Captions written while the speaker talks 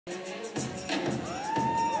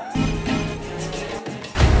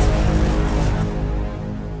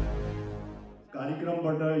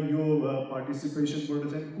कार्यक्रमबाट यो पार्टिसिपेसनबाट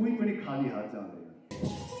चाहिँ कोही पनि खाली हात जाँदैन।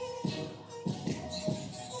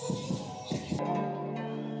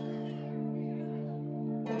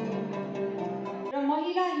 र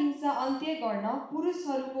महिला हिंसा अन्त्य गर्न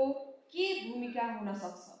पुरुषहरूको के भूमिका हुन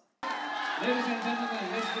सक्छ? Ladies and gentlemen,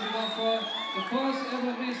 let's give it up for the first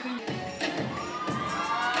ever MissTeen.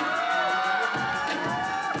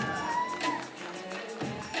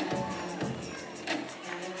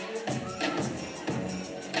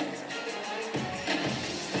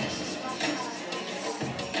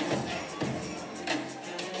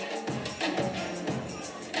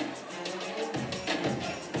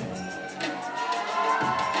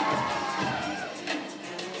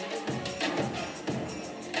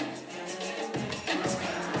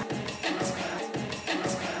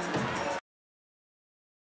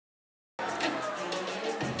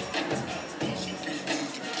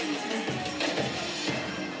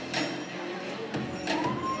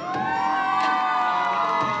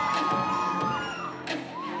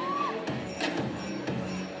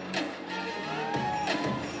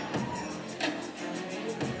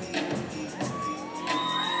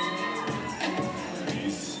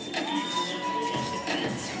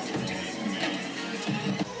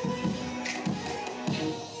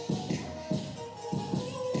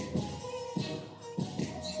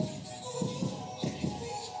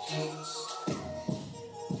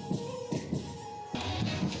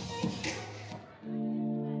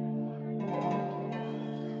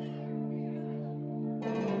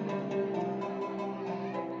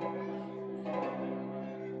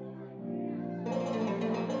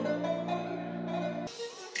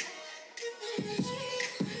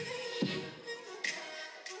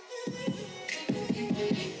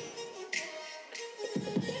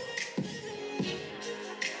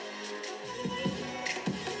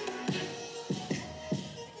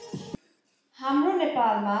 हाम्रो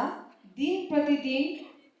नेपालमा दिन प्रतिदिन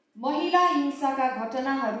महिला हिंसाका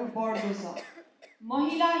घटनाहरू बढ्दो छ।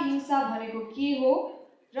 महिला हिंसा भनेको के हो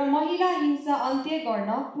र महिला हिंसा अन्त्य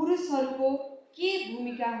गर्न पुरुषहरूको के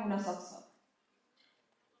भूमिका हुन सक्छ?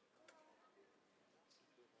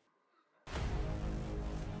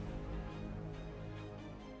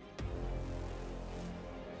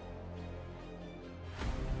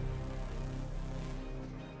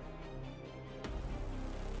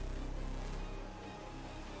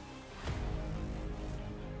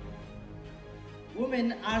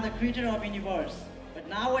 Women are the creator of universe, but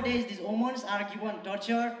nowadays these women are given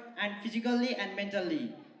torture and physically and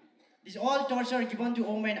mentally. These all torture given to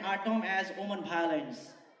women are termed as woman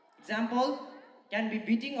violence. Example can be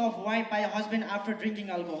beating of wife by a husband after drinking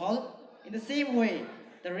alcohol. In the same way,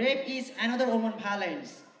 the rape is another woman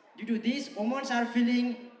violence. Due to this, women are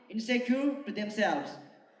feeling insecure to themselves.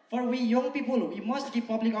 For we young people, we must give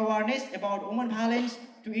public awareness about woman violence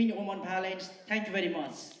to end woman violence. Thank you very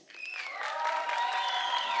much.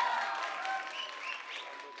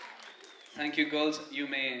 Thank you, girls. You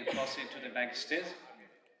may proceed to the backstage.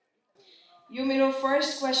 यो मेरो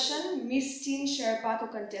first question MissTeenSherpa को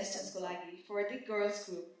contestants को लागि for the girls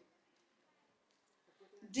group.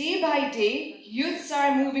 Day by day, youths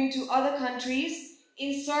are moving to other countries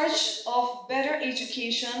in search of better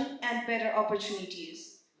education and better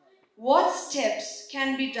opportunities. What steps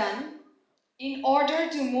can be done in order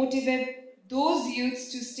to motivate those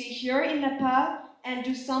youths to stay here in Nepal and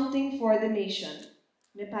do something for the nation?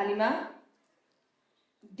 नेपालीमा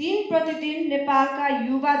दिन प्रतिदिन नेपालका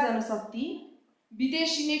युवा जनशक्ति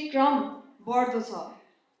विदेशिने क्रम बढ्दो छ।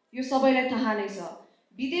 यो सबैलाई थाहा नै छ।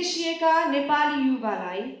 विदेशिएका नेपाली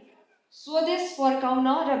युवालाई स्वदेश फर्काउन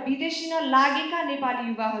र विदेशिन लागेका नेपाली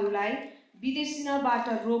युवाहरूलाई विदेशिनबाट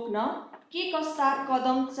रोक्न के कस्ता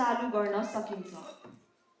कदम चालु गर्न सकिन्छ?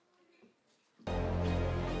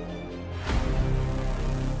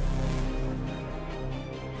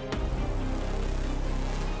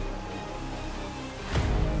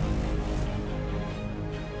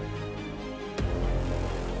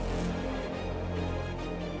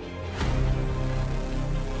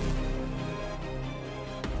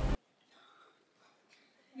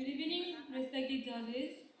 Respected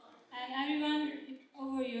judges and everyone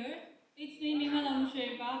over here, it's me,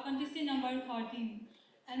 Sherpa, contestant number 13.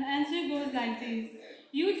 And the answer goes like this.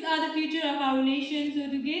 Youths are the future of our nation, so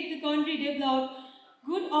to get the country developed,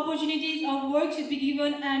 good opportunities of work should be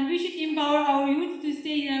given and we should empower our youths to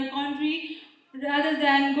stay in our country rather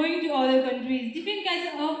than going to other countries. Different kinds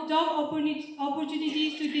of job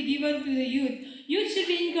opportunities should be given to the youth. Youth should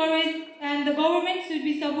be encouraged and the government should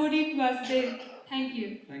be supportive towards them. Thank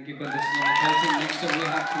you. Thank you, contestant number 13. Next up, we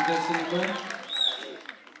have contestant number.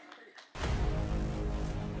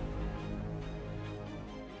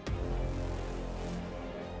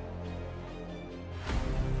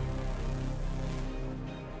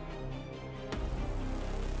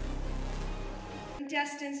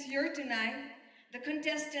 Contestants here tonight, the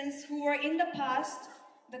contestants who were in the past,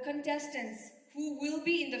 the contestants who will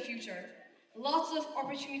be in the future. Lots of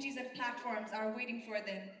opportunities and platforms are waiting for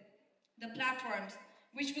them. The platforms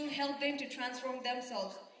which will help them to transform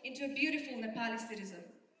themselves into a beautiful Nepali citizen.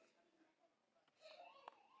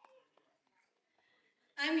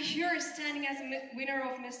 I'm here standing as a winner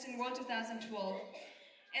of Miss Teen World 2012.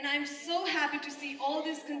 And I'm so happy to see all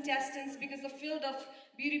these contestants because the field of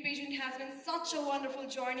beauty pageant has been such a wonderful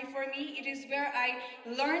journey for me. It is where I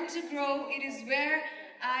learned to grow. It is where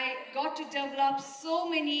I got to develop so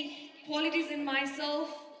many qualities in myself,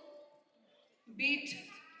 be it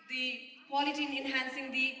the quality in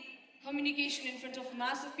enhancing the communication in front of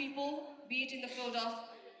mass of people, be it in the field of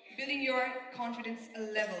building your confidence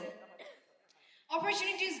level.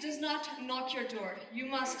 Opportunities does not knock your door. You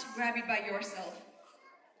must grab it by yourself.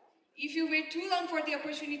 If you wait too long for the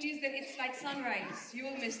opportunities, then it's like sunrise. You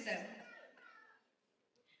will miss them.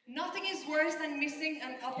 Nothing is worse than missing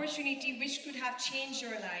an opportunity which could have changed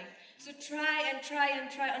your life. So try and try and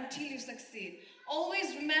try until you succeed.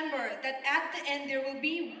 Always remember that at the end there will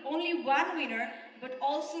be only one winner, but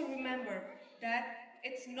also remember that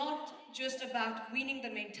it's not just about winning the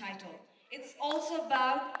main title. It's also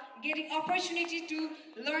about getting opportunity to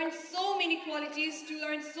learn so many qualities, to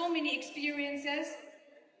learn so many experiences.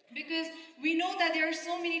 Because we know that there are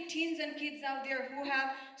so many teens and kids out there who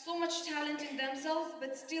have so much talent in themselves,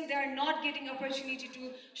 but still they are not getting opportunity to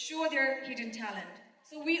show their hidden talent.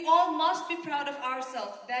 So we all must be proud of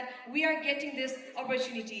ourselves that we are getting this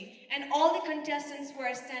opportunity. And all the contestants who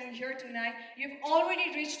are standing here tonight, you've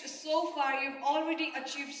already reached so far, you've already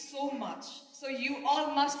achieved so much. So you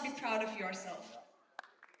all must be proud of yourself.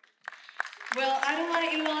 Well, I don't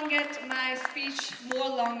want to elongate my speech more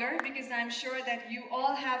longer because I'm sure that you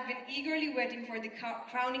all have been eagerly waiting for the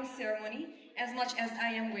crowning ceremony as much as I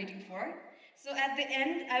am waiting for. So at the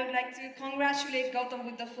end, I would like to congratulate Gautam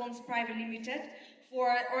Buddha Films Private Limited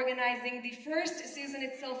for organizing the first season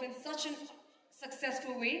itself in such a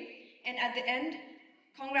successful way. And at the end,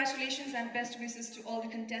 congratulations and best wishes to all the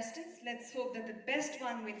contestants. Let's hope that the best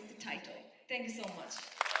one wins the title. Thank you so much.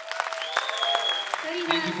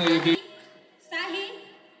 Thank you for your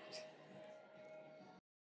Sahi.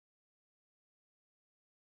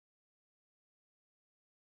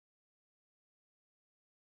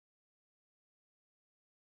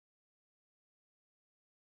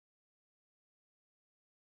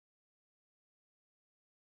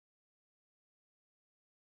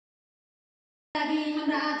 लागि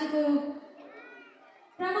हाम्रा आजको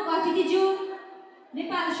प्रमुख अतिथिज्यू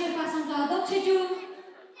नेपाल शेर्पा संघका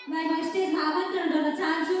अध्यक्षज्यूलाई म स्टेजमा आमन्त्रण गर्न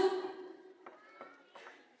चाहन्छु।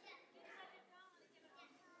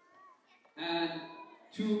 And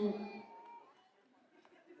to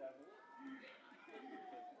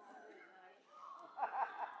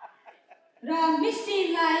raw miss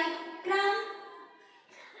टीनलाई crown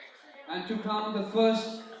And to crown the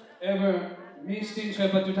first ever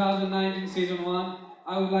MissTeenSherpa 2019 Season 1,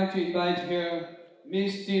 I would like to invite here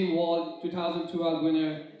Miss Teen World 2012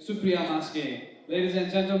 winner Supriya Maske. Ladies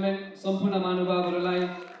and gentlemen, सम्पूर्ण महानुभावहरूलाई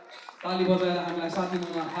ताली बजाएर हामीलाई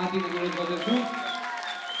साथीमा हार्दिक अनुरोध गर्दछु।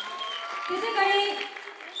 त्यसैगरी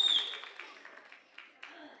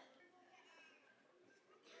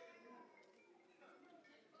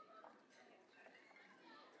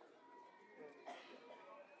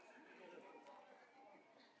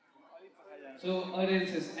So,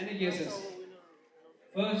 audiences, any guesses?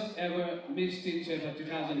 First ever MissTeenSherpa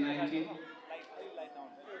 2019.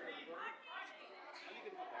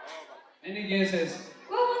 Any guesses?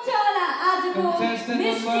 को हुन्छ होला आजको Contestant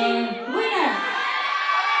miss number. Tin winner?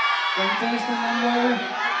 Contestant number.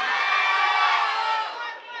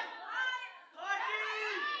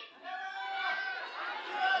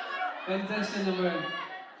 Contestant number.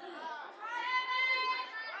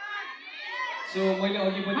 So, मैले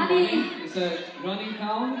अघि पनि भने, it's a running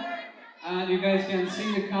count, and you guys can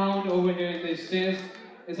see the count over here in the stage.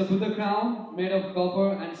 It's a Buddha crown made of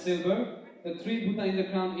copper and silver. The three Buddha in the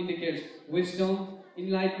crown indicates wisdom,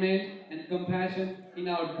 enlightenment, and compassion in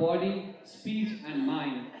our body, speech, and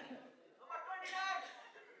mind.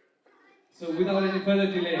 So, without any further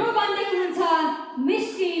delay, को भन्दै हुनुहुन्छ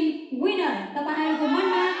miss tin winner? तपाईहरुको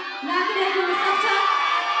मनमा लागिरहेको हुन सक्छ।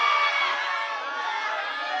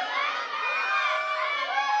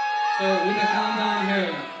 so with the countdown here,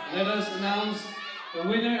 let us announce the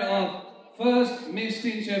winner of first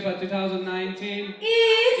MissTeenSherpa 2019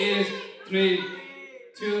 is 3,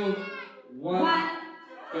 2, 1,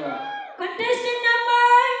 go. Contestant number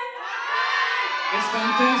It's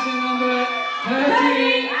contestant number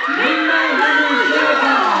 30,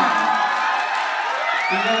 MissTeenSherpa.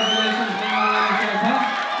 Congratulations, MissTeenSherpa.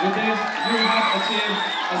 With this, you have achieved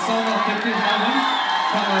a sum of 50,000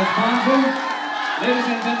 from our sponsors. Ladies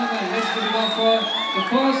and gentlemen, let's give it up for the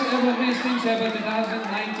first ever MissTeenSherpa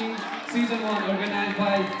 2019 Season 1 organized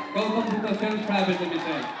by Gautam Buddha Films Private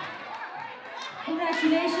Limited.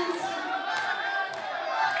 Congratulations.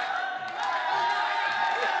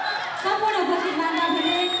 सम्पूर्ण उपस्थित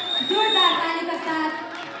मान्यवरले जोरदार तालीका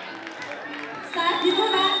साथ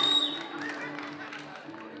दिनुहोला।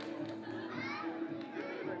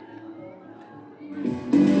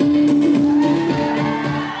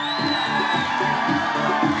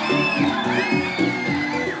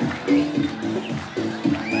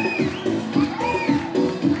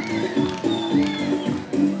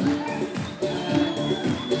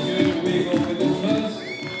 Here we go with the first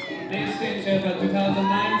MissTeenSherpa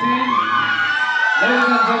 2019. Ladies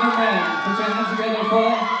and gentlemen, put your hands together for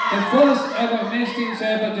the first ever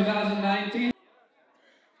MissTeenSherpa 2019.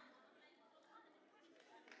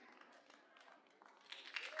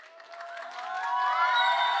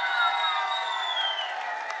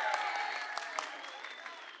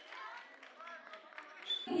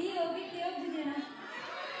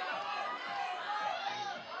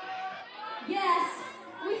 Yes,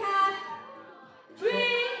 we have 3,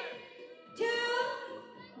 2,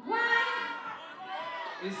 1.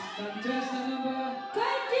 Is contestant number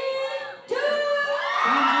 22!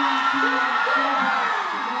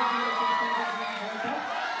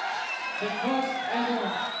 the first ever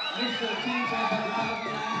MissTeenSherpa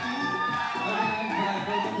 2019, organized by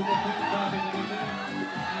Gautam Buddha Films Private Limited,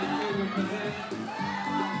 and we will present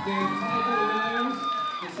the title winners,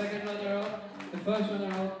 the second runner-up, the first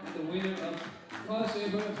runner-up, and the winner of first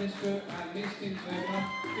ever Mr. and MissTeenSherpa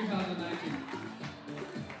 2019.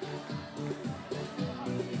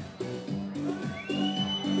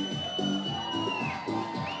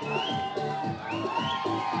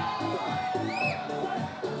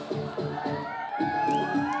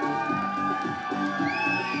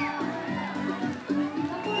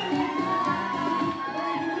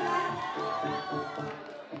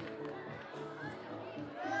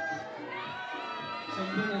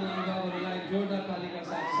 सम्पूर्ण महानुभावहरूलाई जोरदार तालीका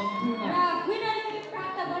साथ सम्पूर्ण र विनरले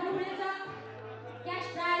प्राप्त गर्नुहुनेछ क्यास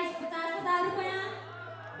prize 50,000 रुपैयाँ।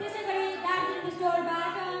 त्यसै गरी दार्जिलिङ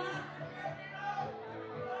स्टोरबाट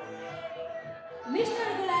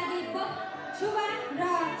मिस्टरको लागि शुभा र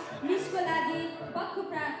मिसको लागि बक्खु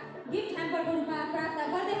गिफ्ट ह्याम्परको रूपमा प्राप्त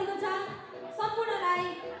गर्दै हुनुहुन्छ। सम्पूर्णलाई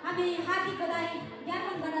हामी हार्दिक बधाई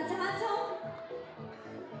ज्ञापन गर्न चाहन्छौँ।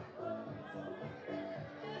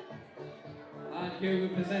 And here we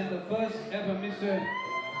present the first ever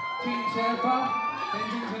MissTeenSherpa,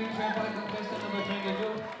 contestant number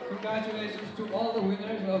 22. Congratulations to all the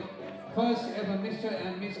winners of first ever Mr.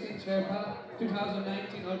 and MissTeenSherpa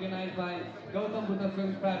 2019 organized by Gautam Buddha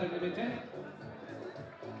Films Private Limited.